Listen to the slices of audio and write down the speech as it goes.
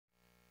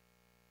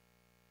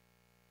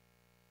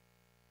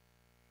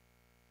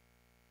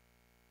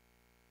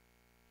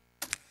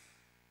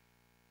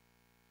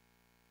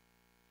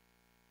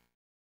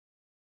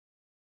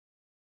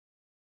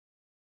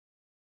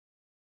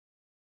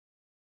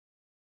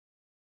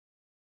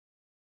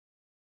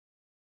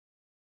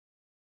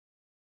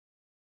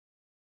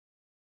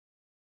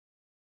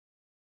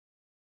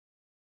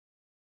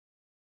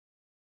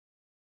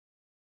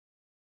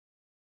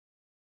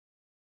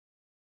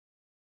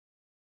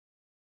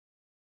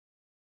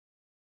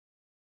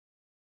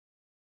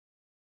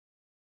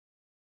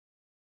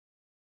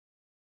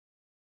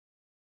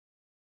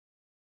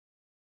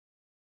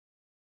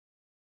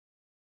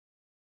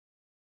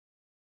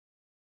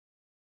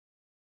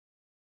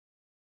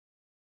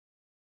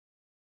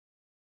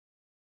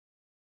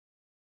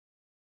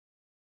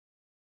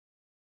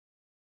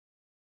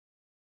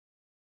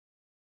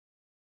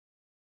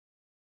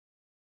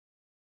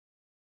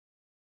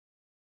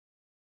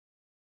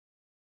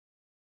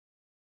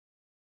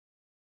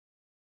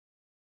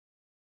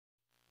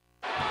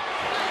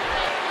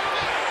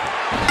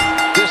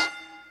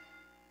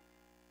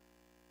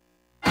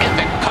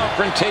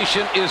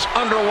confrontation is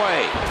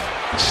underway.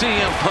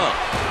 CM Punk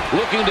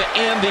looking to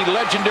end the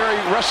legendary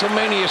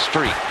WrestleMania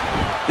streak.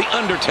 The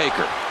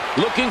Undertaker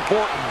looking for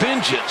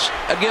vengeance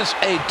against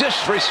a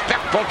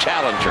disrespectful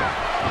challenger.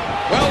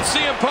 Well,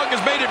 CM Punk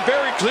has made it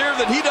very clear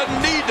that he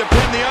doesn't need to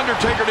pin the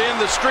Undertaker to end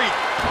the streak.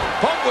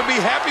 Punk would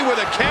be happy with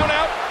a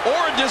countout or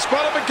a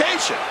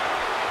disqualification.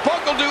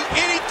 Punk will do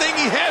anything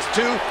he has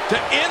to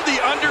end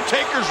the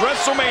Undertaker's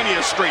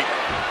WrestleMania streak.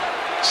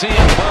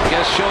 CM Punk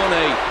has shown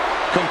a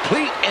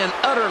complete and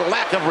utter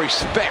lack of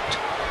respect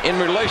in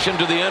relation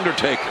to the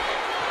Undertaker.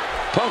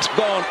 Punk's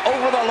gone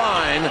over the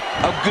line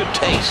of good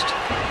taste,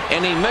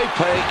 and he may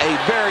pay a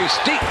very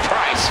steep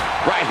price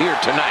right here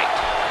tonight.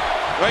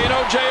 Well, you know,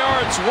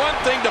 JR, it's one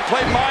thing to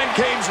play mind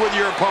games with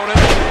your opponent,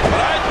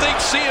 but I think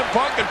CM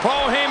Punk and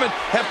Paul Heyman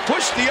have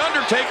pushed The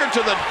Undertaker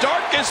to the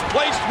darkest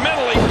place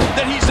mentally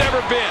that he's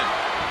ever been.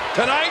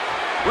 Tonight,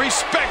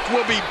 respect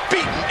will be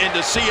beaten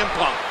into CM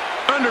Punk.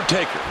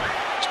 Undertaker,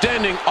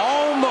 standing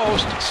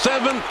almost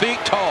 7 feet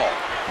tall,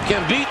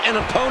 can beat an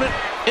opponent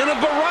in a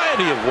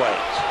variety of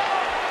ways.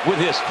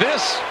 With his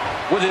fists,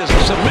 with his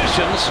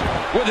submissions,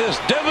 with his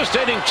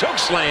devastating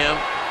chokeslam,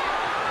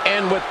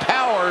 and with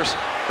powers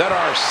that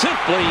are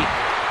simply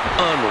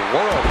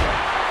unworldly.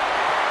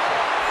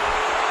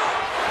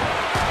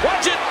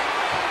 Watch it!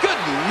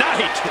 Good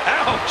night!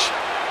 Ouch!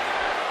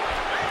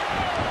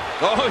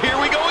 Oh, here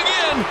we go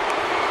again!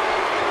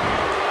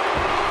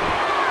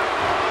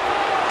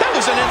 That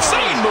was an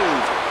insane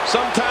move!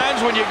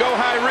 Sometimes when you go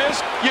high risk,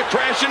 you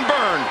crash and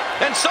burn.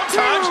 And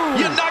sometimes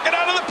you knock it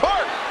out of the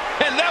park.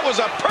 And that was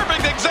a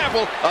perfect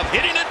example of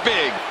hitting it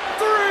big.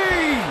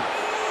 3.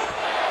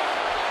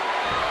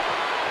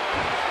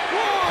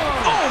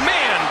 Oh,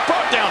 man!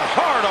 Brought down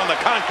hard on the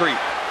concrete.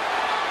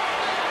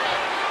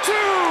 2.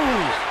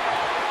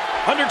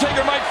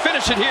 Undertaker might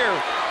finish it here.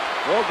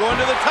 Oh, going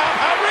to the top.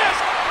 High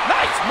risk.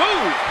 Nice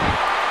move.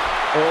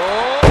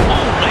 Oh,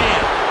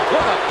 man.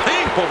 What a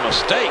painful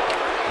mistake.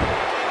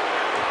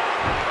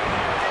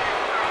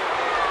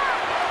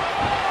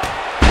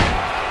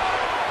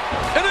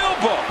 An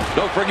elbow.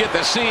 Don't forget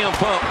that CM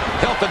Punk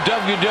held the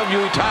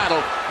WWE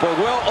title for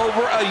well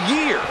over a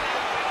year.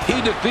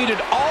 He defeated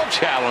all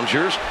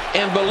challengers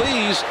and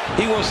believes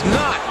he was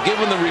not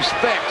given the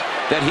respect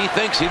that he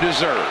thinks he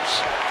deserves.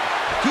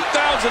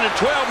 2012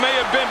 may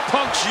have been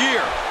Punk's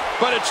year,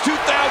 but it's 2013.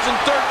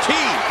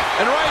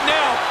 And right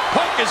now,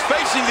 Punk is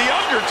facing The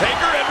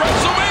Undertaker at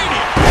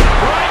WrestleMania.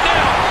 Right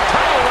now,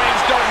 title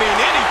reigns don't mean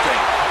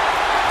anything.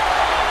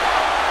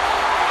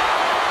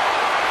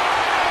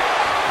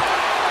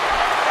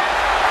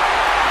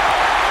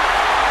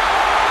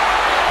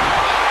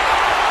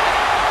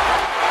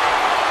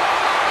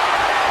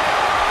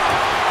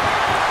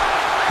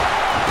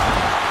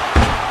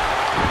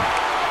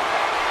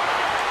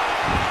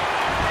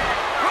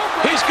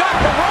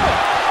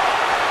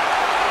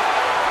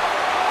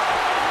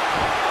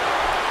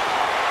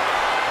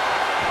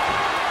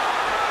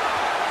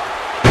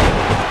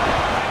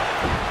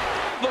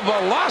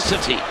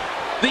 Velocity,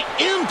 the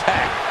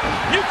impact,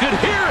 you could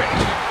hear it.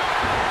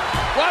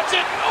 Watch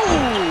it.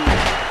 Ooh.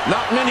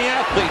 Not many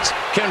athletes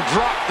can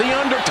drop The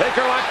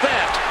Undertaker like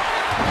that.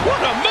 What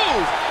a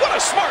move. What a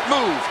smart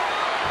move.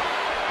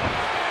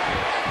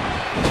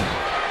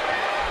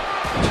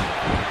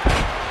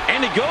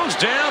 And he goes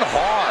down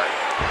hard.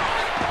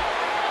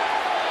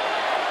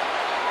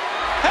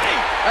 Hey,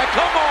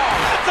 come on.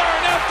 That's our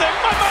announcing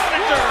my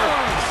monitor.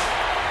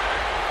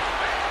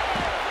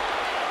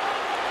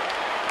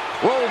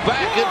 Roll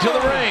back into the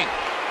ring.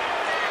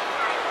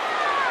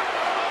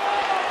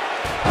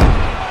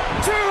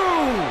 2.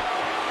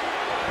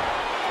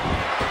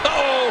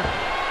 Uh-oh.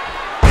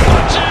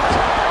 Watch it.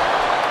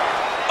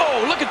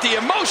 Oh, look at the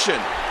emotion.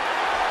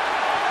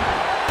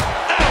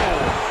 Ow.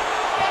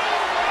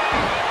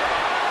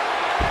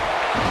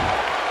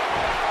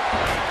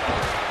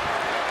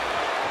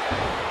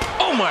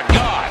 Oh, my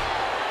God.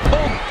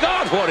 Oh,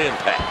 God, what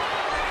impact.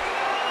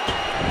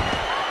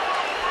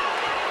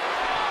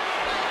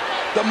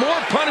 The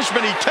more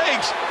punishment he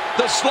takes,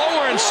 the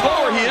slower and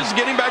slower he is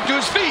getting back to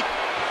his feet.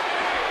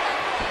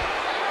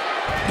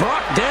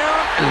 Brought down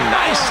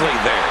nicely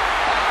there.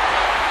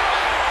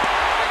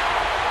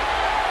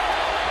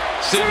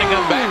 Sending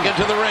him back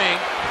into the ring.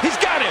 He's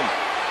got him.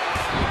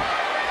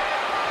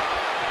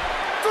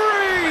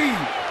 3.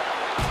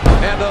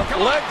 And a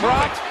leg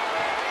drop.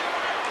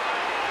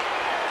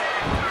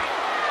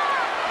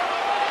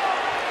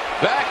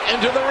 Back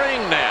into the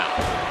ring now.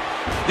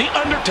 The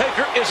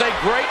Undertaker is a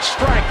great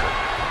striker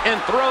and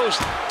throws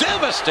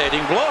devastating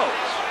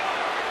blows.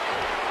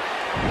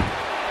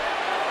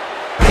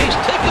 He's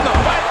taking the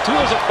fight to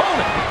his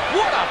opponent.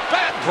 What a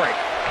backbreak.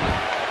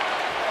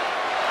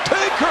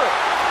 Taker.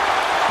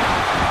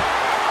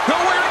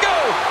 Nowhere to go.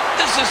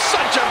 This is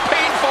such a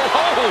painful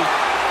hold.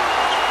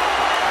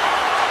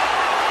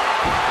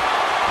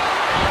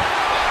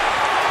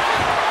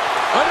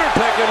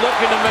 Undertaker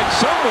looking to make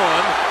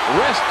someone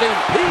rest in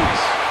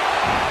peace.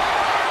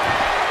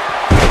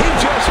 He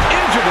just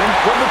injured him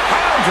with a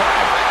pile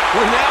driver. We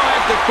now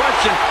have to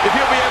question if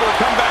he'll be able to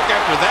come back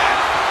after that.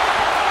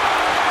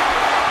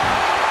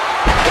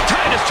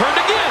 tide has turned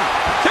again.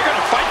 They're going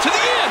to fight to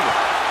the end.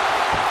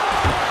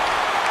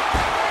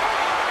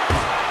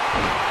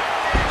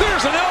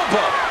 There's an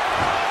elbow.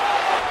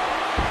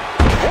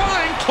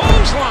 Flying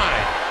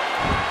clothesline.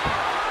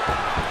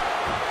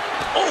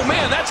 Oh,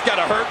 man, that's got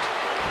to hurt.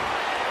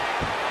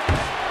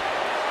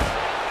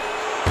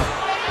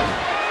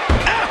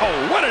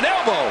 Ow, what an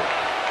elbow.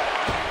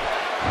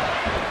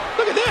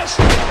 Look at this.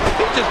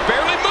 He's just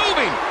barely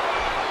moving.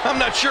 I'm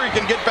not sure he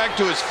can get back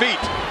to his feet.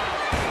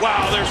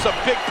 Wow, there's some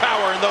big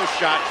power in those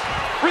shots.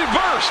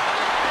 Reversed.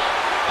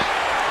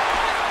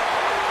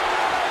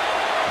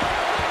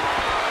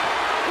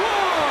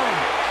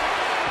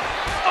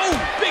 Oh,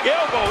 big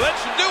elbow. That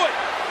should do it.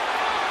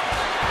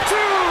 2.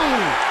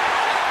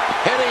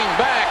 Heading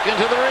back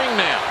into the ring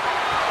now.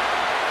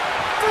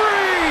 3.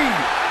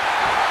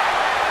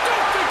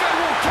 Don't think I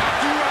won't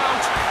count you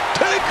out.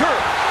 Taker.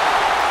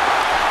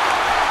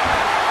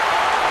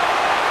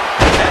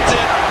 That's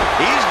it.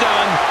 He's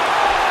done.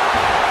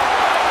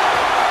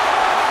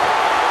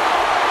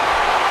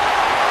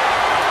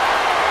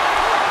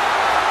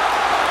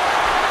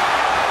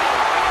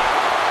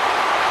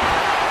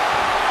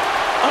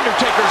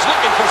 Undertaker's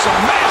looking for some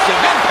massive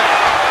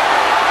impact.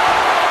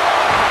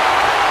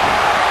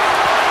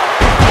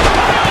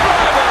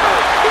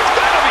 Piledriver! It's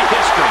got to be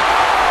history.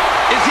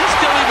 Is he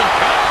still even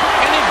cut?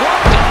 And he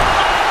blocked it.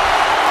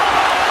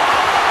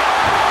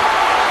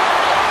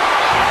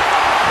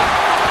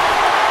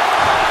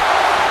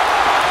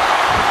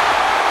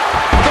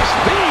 The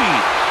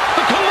speed.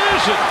 The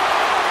collision.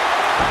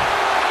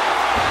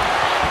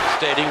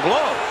 Stating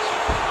blows.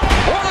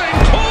 Flying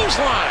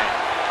clothesline.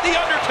 The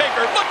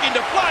Undertaker looking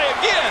to fly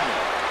again.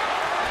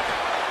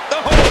 Oh,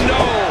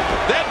 no.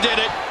 That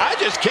did it. I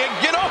just can't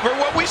get over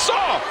what we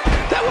saw.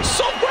 That was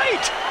so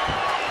great.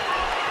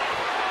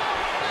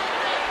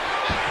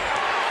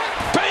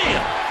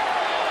 Bam.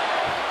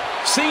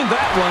 Seen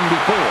that one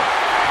before.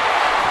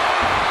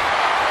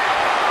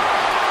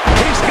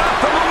 He's got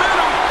the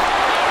momentum.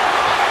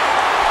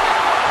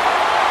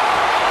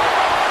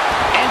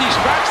 And he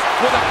strikes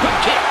with a quick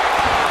kick.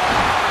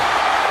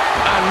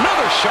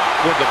 Another shot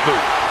with the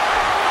boot.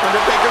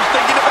 Undertaker's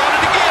thinking about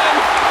it again.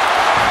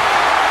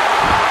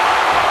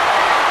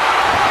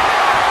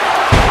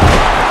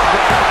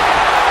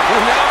 We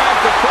now have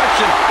to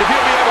question if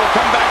he'll be able to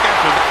come back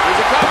after that.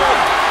 There's a cover.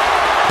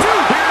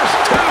 Here's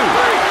 2.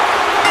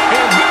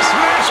 And this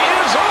match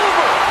is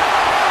over.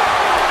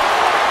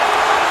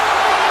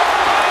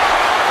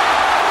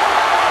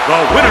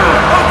 The winner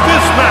of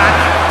this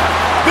match,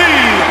 The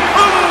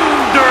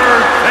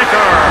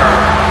Undertaker.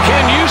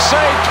 Can you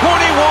say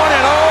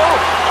 21-0?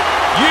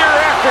 Year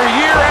after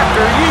year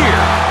after year.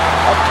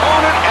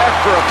 Opponent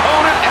after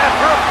opponent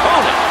after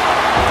opponent.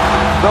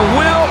 The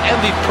will and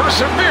the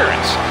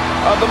perseverance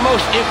of the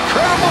most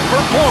incredible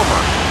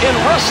performer in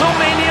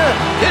WrestleMania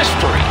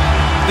history.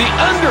 The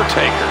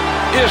Undertaker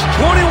is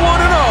 21-0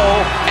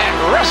 at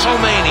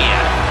WrestleMania.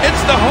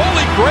 It's the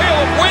holy grail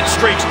of win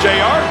streaks,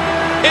 JR.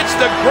 It's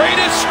the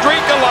greatest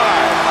streak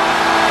alive.